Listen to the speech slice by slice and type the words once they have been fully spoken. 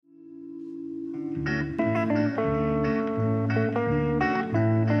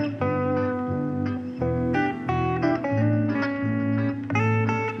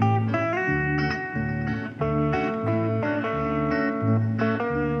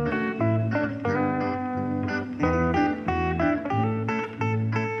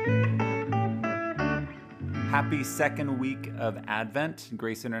Happy second week of Advent,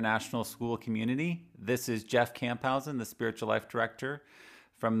 Grace International School community. This is Jeff Kamphausen, the Spiritual Life Director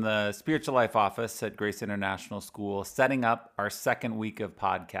from the Spiritual Life Office at Grace International School, setting up our second week of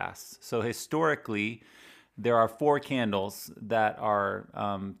podcasts. So historically, there are 4 candles that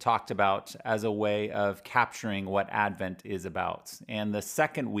are talked about as a way of capturing what Advent is about. And the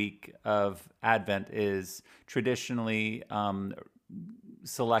second week of Advent is traditionally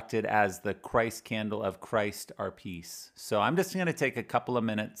selected as the Christ candle of Christ our peace. So I'm just going to take a couple of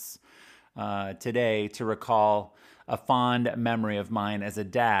minutes today to recall a fond memory of mine as a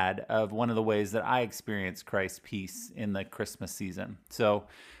dad of one of the ways that I experienced Christ's peace in the Christmas season. So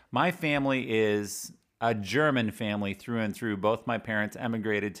my family is a German family through and through. Both my parents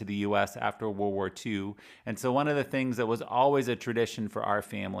emigrated to the U.S. after World War II. And so one of the things that was always a tradition for our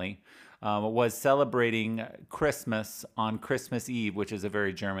family was celebrating Christmas on Christmas Eve, which is a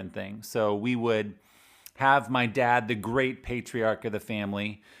very German thing. So we would have my dad, the great patriarch of the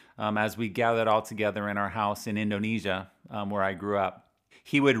family, as we gathered all together in our house in Indonesia, where I grew up.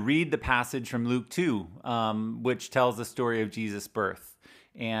 He would read the passage from Luke 2, which tells the story of Jesus' birth.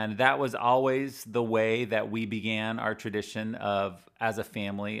 And that was always the way that we began our tradition of, as a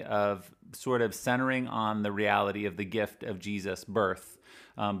family, of sort of centering on the reality of the gift of Jesus' birth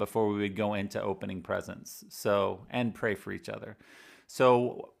before we would go into opening presents. So, and pray for each other.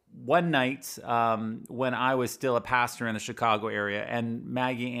 So one night when I was still a pastor in the Chicago area, and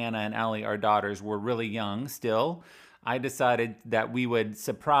Maggie, Anna, and Ellie, our daughters, were really young still, I decided that we would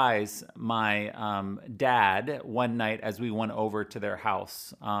surprise my dad one night as we went over to their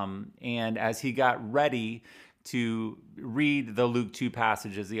house. And as he got ready to read the Luke 2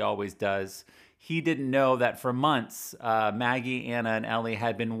 passage, as he always does, he didn't know that for months, Maggie, Anna, and Ellie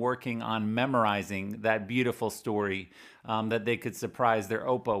had been working on memorizing that beautiful story that they could surprise their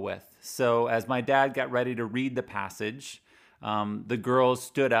Opa with. So as my dad got ready to read the passage, the girls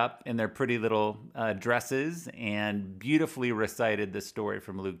stood up in their pretty little dresses and beautifully recited the story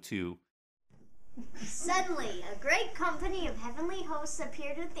from Luke 2. Suddenly, a great company of heavenly hosts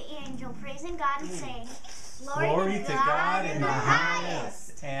appeared with the angel, praising God and saying, Glory to God in the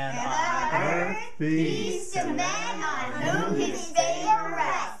highest, and on earth peace to men on whom his favor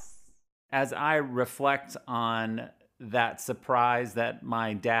rests. As I reflect on that surprise that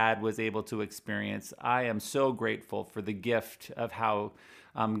my dad was able to experience, I am so grateful for the gift of how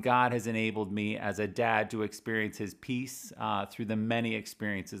God has enabled me as a dad to experience his peace through the many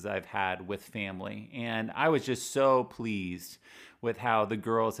experiences I've had with family. And I was just so pleased with how the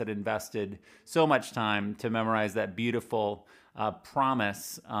girls had invested so much time to memorize that beautiful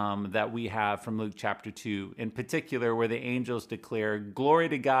promise that we have from Luke chapter 2, in particular where the angels declare, Glory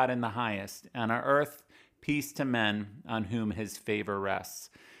to God in the highest, and on earth peace to men on whom his favor rests.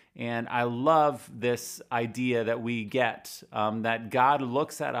 And I love this idea that we get, that God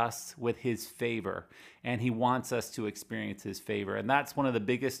looks at us with his favor, and he wants us to experience his favor. And that's one of the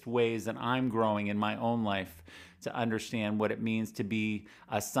biggest ways that I'm growing in my own life to understand what it means to be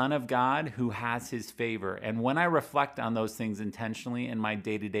a son of God who has his favor. And when I reflect on those things intentionally in my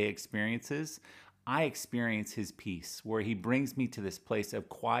day-to-day experiences, I experience his peace, where he brings me to this place of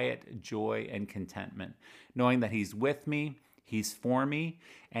quiet joy and contentment, knowing that he's with me, he's for me,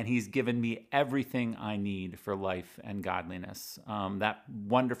 and he's given me everything I need for life and godliness. That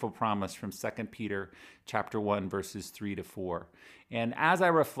wonderful promise from 2 Peter chapter 1, verses 3 to 4. And as I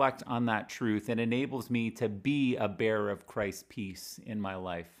reflect on that truth, it enables me to be a bearer of Christ's peace in my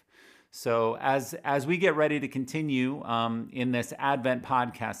life. So as we get ready to continue in this Advent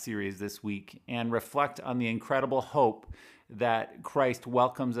podcast series this week and reflect on the incredible hope that Christ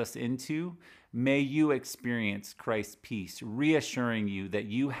welcomes us into, may you experience Christ's peace, reassuring you that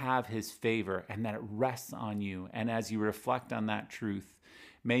you have his favor and that it rests on you. And as you reflect on that truth,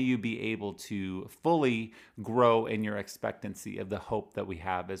 may you be able to fully grow in your expectancy of the hope that we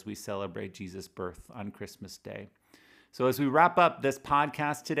have as we celebrate Jesus' birth on Christmas Day. So as we wrap up this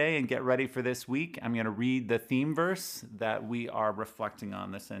podcast today and get ready for this week, I'm going to read the theme verse that we are reflecting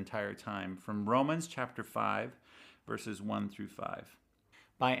on this entire time from Romans chapter 5, verses 1 through 5.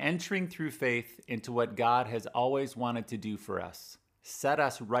 By entering through faith into what God has always wanted to do for us, set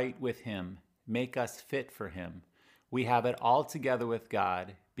us right with him, make us fit for him, we have it all together with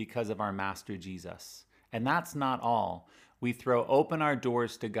God because of our Master Jesus. And that's not all. We throw open our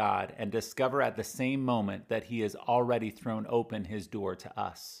doors to God and discover at the same moment that he has already thrown open his door to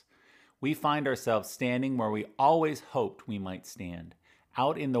us. We find ourselves standing where we always hoped we might stand,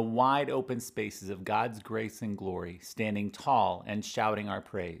 out in the wide open spaces of God's grace and glory, standing tall and shouting our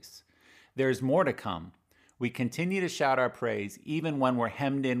praise. There's more to come. We continue to shout our praise even when we're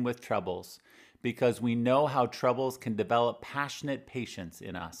hemmed in with troubles, because we know how troubles can develop passionate patience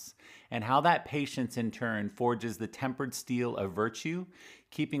in us, and how that patience in turn forges the tempered steel of virtue,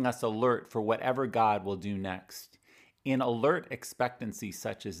 keeping us alert for whatever God will do next. In alert expectancy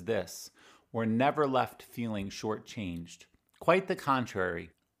such as this, we're never left feeling shortchanged. Quite the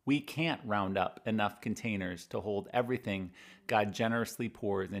contrary, we can't round up enough containers to hold everything God generously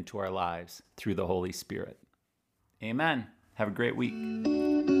pours into our lives through the Holy Spirit. Amen. Have a great week.